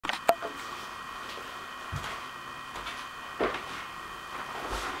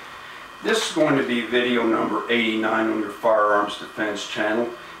This is going to be video number 89 on your Firearms Defense channel.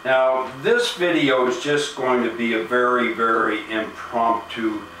 Now, this video is just going to be a very, very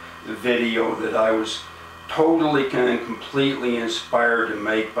impromptu video that I was totally and completely inspired to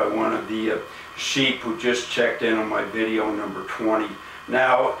make by one of the sheep who just checked in on my video number 20.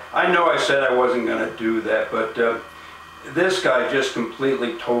 Now, I know I said I wasn't going to do that, but this guy just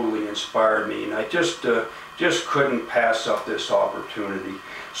completely, totally inspired me, and I just couldn't pass up this opportunity.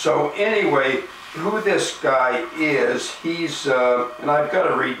 So anyway, who this guy is, he's, and I've got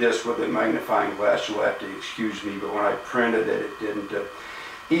to read this with a magnifying glass, you'll have to excuse me, but when I printed it, it didn't.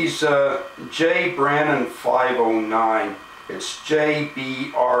 He's J. Brannon 509. It's J-B-R-A-N-N-O-N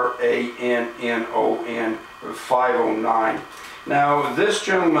 509. Now, this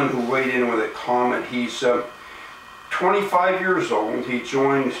gentleman who weighed in with a comment, he's 25 years old. He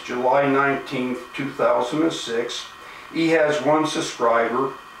joined July 19th, 2006. He has 1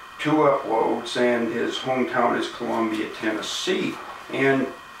 subscriber, 2 uploads, and his hometown is Columbia, Tennessee. And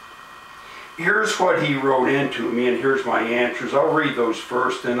here's what he wrote into me, and here's my answers. I'll read those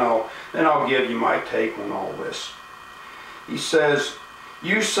first, then I'll give you my take on all this. He says,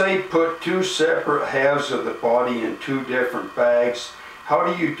 "You say put 2 separate halves of the body in 2 different bags. How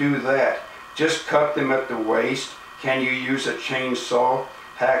do you do that? Just cut them at the waist? Can you use a chainsaw,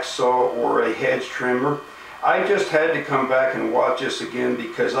 hacksaw, or a hedge trimmer?" I just had to come back and watch this again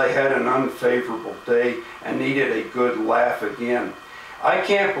because I had an unfavorable day and needed a good laugh again. I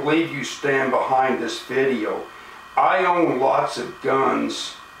can't believe you stand behind this video. I own lots of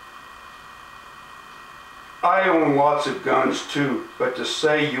guns. I own lots of guns too, but to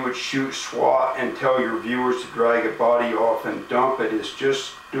say you would shoot SWAT and tell your viewers to drag a body off and dump it is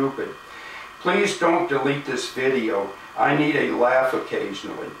just stupid. Please don't delete this video. I need a laugh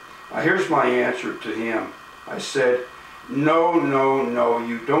occasionally. Now here's my answer to him. I said, no,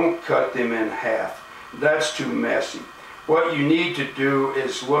 you don't cut them in half. That's too messy. What you need to do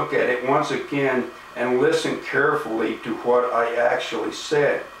is look at it once again and listen carefully to what I actually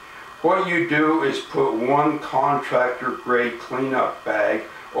said. What you do is put 1 contractor grade cleanup bag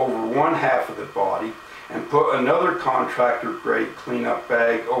over 1 half of the body and put another contractor grade cleanup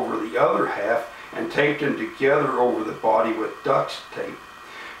bag over the other half and tape them together over the body with duct tape.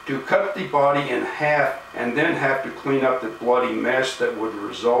 To cut the body in half and then have to clean up the bloody mess that would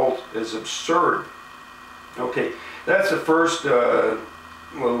result is absurd. Okay, that's the first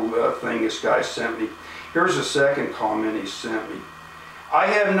little thing this guy sent me. Here's the second comment he sent me. I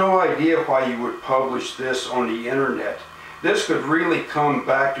have no idea why you would publish this on the internet. This could really come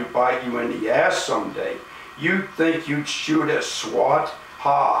back to bite you in the ass someday. You'd think you'd shoot at SWAT?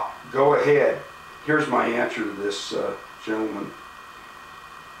 Ha, go ahead. Here's my answer to this gentleman.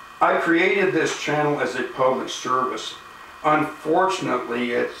 I created this channel as a public service.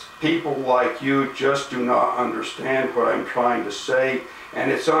 Unfortunately, it's people like you just do not understand what I'm trying to say,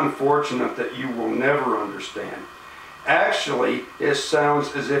 and it's unfortunate that you will never understand. Actually, it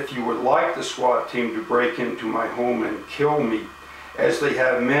sounds as if you would like the SWAT team to break into my home and kill me, as they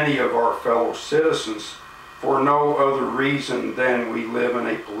have many of our fellow citizens, for no other reason than we live in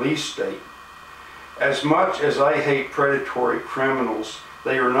a police state. As much as I hate predatory criminals,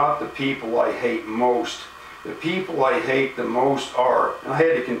 they are not the people I hate most. The people I hate the most are, and I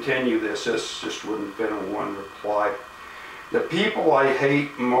had to continue this just wouldn't fit in one reply. The people I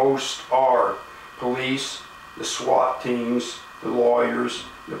hate most are police, the SWAT teams, the lawyers,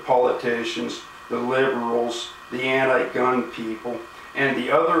 the politicians, the liberals, the anti-gun people, and the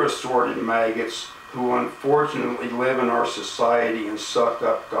other assorted maggots who unfortunately live in our society and suck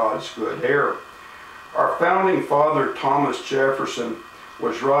up God's good air. Our founding father, Thomas Jefferson,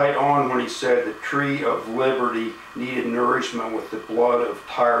 was right on when he said the tree of liberty needed nourishment with the blood of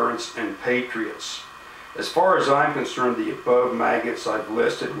tyrants and patriots. As far as I'm concerned, the above maggots I've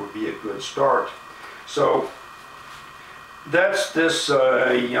listed would be a good start. So that's this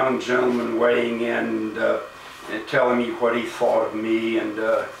young gentleman weighing in and telling me what he thought of me and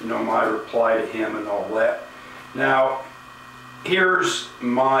you know, my reply to him and all that. Now, here's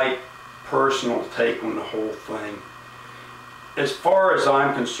my personal take on the whole thing. As far as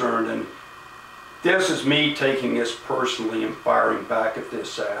I'm concerned, and this is me taking this personally and firing back at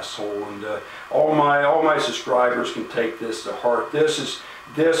this asshole, and all my subscribers can take this to heart. This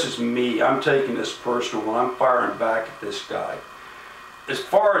is me. I'm taking this personal and I'm firing back at this guy. As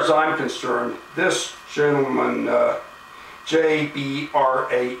far as I'm concerned, this gentleman, J-B-R-A-N-N-O-N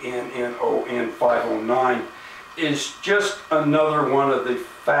 509, is just another one of the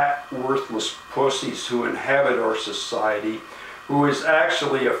fat, worthless pussies who inhabit our society, who is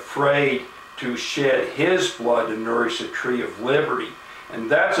actually afraid to shed his blood to nourish the tree of liberty. And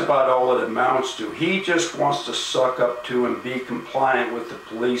that's about all it amounts to. He just wants to suck up to and be compliant with the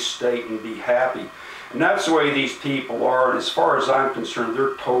police state and be happy. And that's the way these people are, and as far as I'm concerned,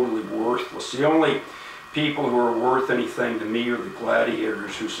 they're totally worthless. The only people who are worth anything to me are the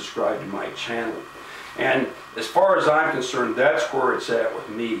gladiators who subscribe to my channel. And as far as I'm concerned, that's where it's at with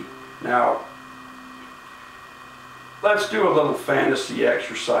me. Now, let's do a little fantasy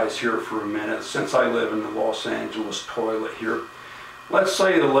exercise here for a minute, since I live in the Los Angeles toilet here. Let's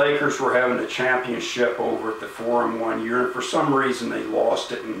say the Lakers were having a championship over at the Forum one year, and for some reason they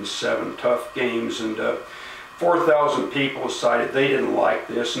lost it in 7 tough games, and 4,000 people decided they didn't like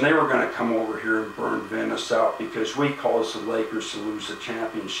this, and they were going to come over here and burn Venice out because we caused the Lakers to lose the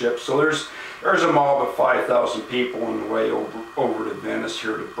championship. So there's a mob of 5,000 people on the way over to Venice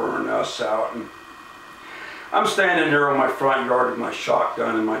here to burn us out. And I'm standing there on my front yard with my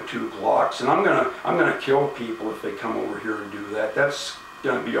shotgun and my 2 Glocks, and I'm gonna kill people if they come over here and do that. That's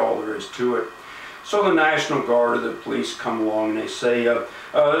gonna be all there is to it. So the National Guard or the police come along and they say,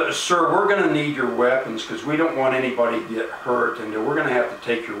 sir, we're going to need your weapons because we don't want anybody to get hurt, and we're going to have to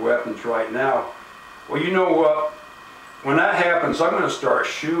take your weapons right now. Well, you know what? When that happens, I'm going to start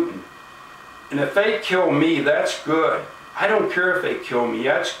shooting. And if they kill me, that's good. I don't care if they kill me,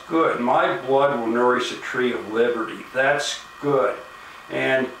 that's good. My blood will nourish the tree of liberty. That's good.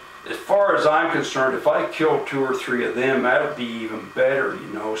 And as far as I'm concerned, if I kill 2 or 3 of them, that'll be even better, you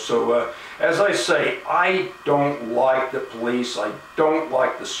know. So, as I say, I don't like the police. I don't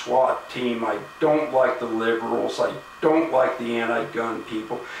like the SWAT team. I don't like the liberals. I don't like the anti-gun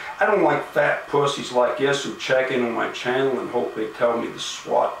people. I don't like fat pussies like this who check in on my channel and hope they tell me the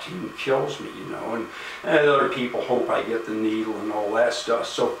SWAT team kills me, you know. And other people hope I get the needle and all that stuff.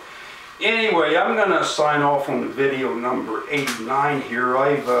 So, anyway, I'm going to sign off on video number 89 here.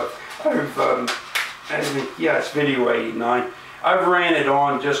 Yeah, it's video 89. I've ran it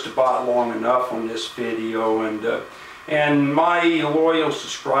on just about long enough on this video, and my loyal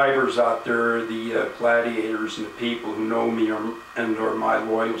subscribers out there, the gladiators and the people who know me and are my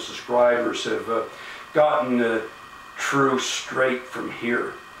loyal subscribers, have gotten the truth straight from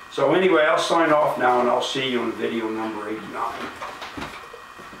here. So anyway, I'll sign off now, and I'll see you in video number 89.